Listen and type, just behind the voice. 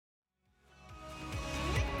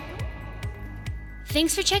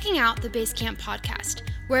Thanks for checking out the Basecamp podcast.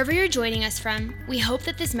 Wherever you're joining us from, we hope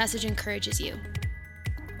that this message encourages you.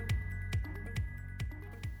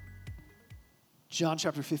 John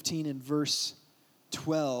chapter 15 and verse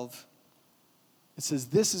 12, it says,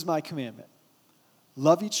 "This is my commandment.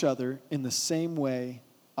 Love each other in the same way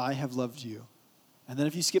I have loved you." And then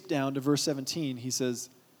if you skip down to verse 17, he says,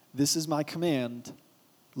 "This is my command,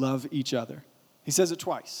 love each other." He says it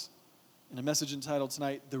twice. In a message entitled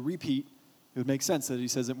tonight, "The Repeat," it would make sense that he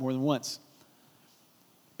says it more than once.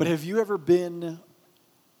 But have you ever been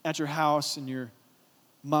at your house and your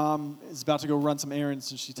mom is about to go run some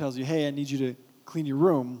errands and she tells you, "Hey, I need you to clean your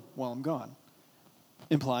room while I'm gone,"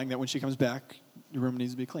 implying that when she comes back, your room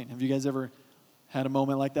needs to be clean. Have you guys ever had a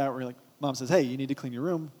moment like that where mom says, "Hey, you need to clean your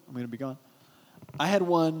room. I'm going to be gone"? I had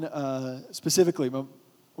one specifically. I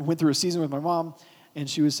went through a season with my mom, and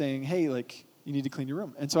she was saying, "Hey, you need to clean your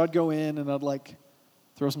room." And so I'd go in, and I'd,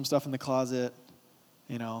 throw some stuff in the closet,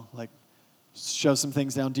 shove some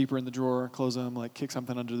things down deeper in the drawer, close them, kick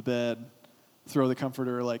something under the bed, throw the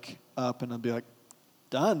comforter, up, and I'd be like,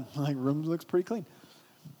 "Done. Room looks pretty clean."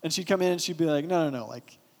 And she'd come in, and she'd be like, No,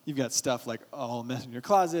 you've got stuff, all mess in your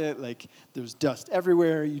closet, there's dust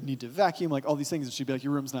everywhere, you need to vacuum, all these things. And she'd be like,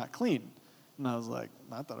 "Your room's not clean." And I was like,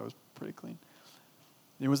 "I thought it was pretty clean."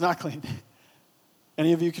 It was not clean.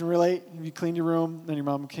 Any of you can relate? If you cleaned your room, then your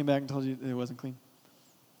mom came back and told you it wasn't clean.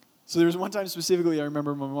 So there was one time specifically, I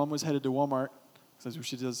remember my mom was headed to Walmart, because that's where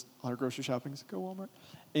she does all her grocery shopping, so go Walmart.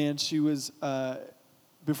 And she was,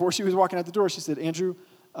 before she was walking out the door, she said, "Andrew,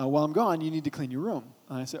 while I'm gone, you need to clean your room."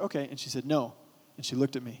 And I said, "Okay." And she said, "No." And she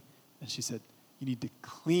looked at me, and she said, "You need to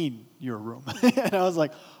clean your room." And I was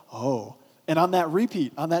like, "Oh." And on that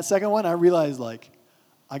repeat, on that second one, I realized,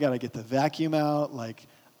 I got to get the vacuum out.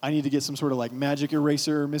 I need to get some sort of, magic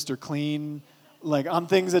eraser, Mr. Clean, on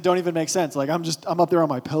things that don't even make sense. I'm up there on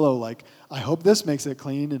my pillow, I hope this makes it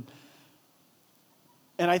clean.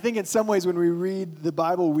 And I think in some ways when we read the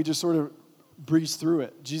Bible, we just sort of breeze through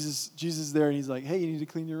it. Jesus is there, and he's like, "Hey, you need to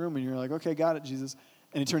clean your room." And you're like, "Okay, got it, Jesus."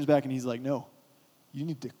 And he turns back, and he's like, "No, you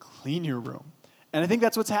need to clean your room." And I think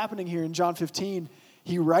that's what's happening here in John 15.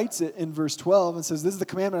 He writes it in verse 12 and says, "This is the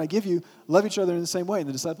commandment I give you, love each other in the same way." And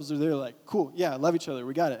the disciples are there like, "Cool, yeah, love each other,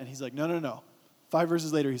 we got it." And he's like, No. 5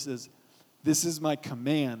 verses later, he says, "This is my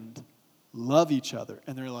command, love each other."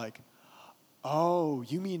 And they're like, "Oh,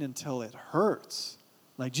 you mean until it hurts?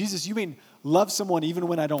 Jesus, you mean love someone even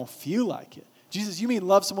when I don't feel like it? Jesus, you mean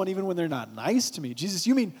love someone even when they're not nice to me? Jesus,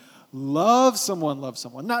 you mean love someone.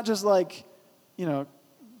 Not just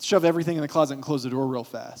shove everything in the closet and close the door real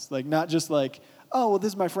fast. Not just oh, well,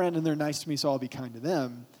 this is my friend and they're nice to me, so I'll be kind to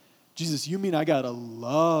them. Jesus, you mean I got to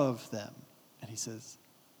love them?" And he says,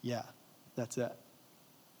 "Yeah, that's it."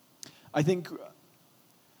 I think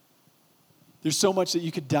there's so much that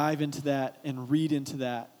you could dive into that and read into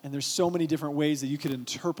that, and there's so many different ways that you could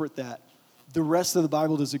interpret that. The rest of the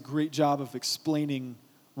Bible does a great job of explaining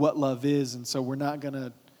what love is, and so we're not going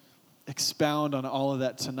to expound on all of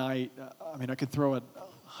that tonight. I could throw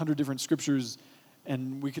 100 different scriptures,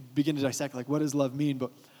 and we could begin to dissect, what does love mean?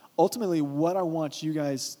 But ultimately, what I want you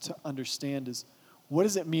guys to understand is, what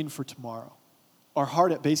does it mean for tomorrow? Our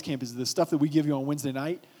heart at Basecamp is the stuff that we give you on Wednesday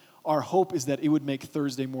night. Our hope is that it would make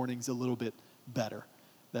Thursday mornings a little bit better.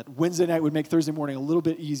 That Wednesday night would make Thursday morning a little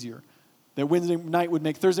bit easier. That Wednesday night would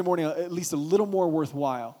make Thursday morning at least a little more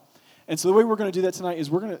worthwhile. And so the way we're going to do that tonight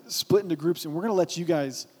is we're going to split into groups, and we're going to let you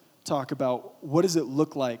guys talk about what does it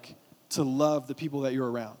look like to love the people that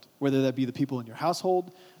you're around, whether that be the people in your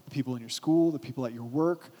household, the people in your school, the people at your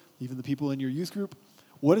work, even the people in your youth group.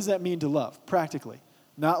 What does that mean to love, practically?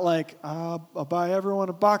 Not I'll buy everyone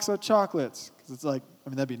a box of chocolates, because it's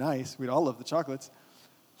that'd be nice. We'd all love the chocolates.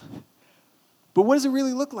 But what does it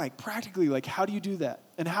really look like, practically? How do you do that?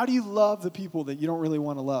 And how do you love the people that you don't really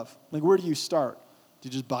want to love? Where do you start? Do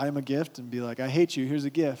you just buy them a gift and be like, "I hate you, here's a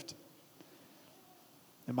gift"?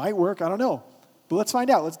 It might work, I don't know. But let's find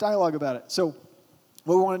out. Let's dialogue about it. So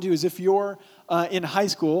what we want to do is, if you're in high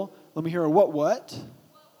school, let me hear a what?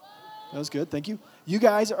 That was good, thank you. You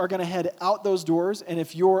guys are going to head out those doors, and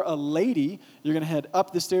if you're a lady, you're going to head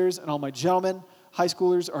up the stairs, and all my gentlemen, high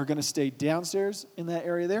schoolers, are going to stay downstairs in that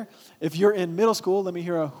area there. If you're in middle school, let me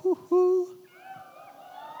hear a hoo-hoo.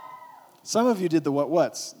 Some of you did the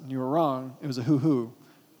what's, and you were wrong. It was a hoo-hoo.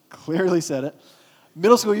 Clearly said it.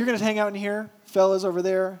 Middle school, you're going to hang out in here. Fellas over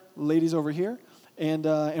there, ladies over here. And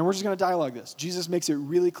we're just going to dialogue this. Jesus makes it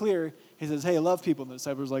really clear. He says, "Hey, love people." And the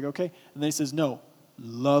disciples are like, "Okay." And then he says, "No,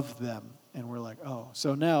 love them." And we're like, oh.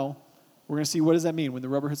 So now we're going to see, what does that mean? When the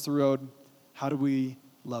rubber hits the road, how do we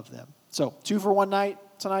love them? So 2 for one night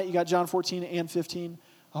tonight. You got John 14 and 15.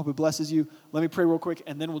 I hope it blesses you. Let me pray real quick,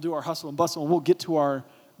 and then we'll do our hustle and bustle, and we'll get to our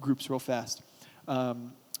groups real fast.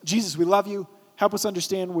 Jesus, we love you. Help us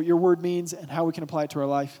understand what your word means and how we can apply it to our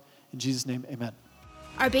life. In Jesus' name, amen.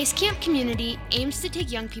 Our Basecamp community aims to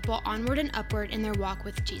take young people onward and upward in their walk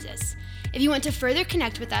with Jesus. If you want to further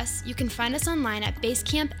connect with us, you can find us online at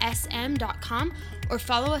basecampsm.com or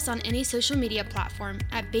follow us on any social media platform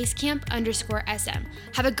at basecamp_SM.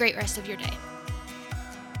 Have a great rest of your day.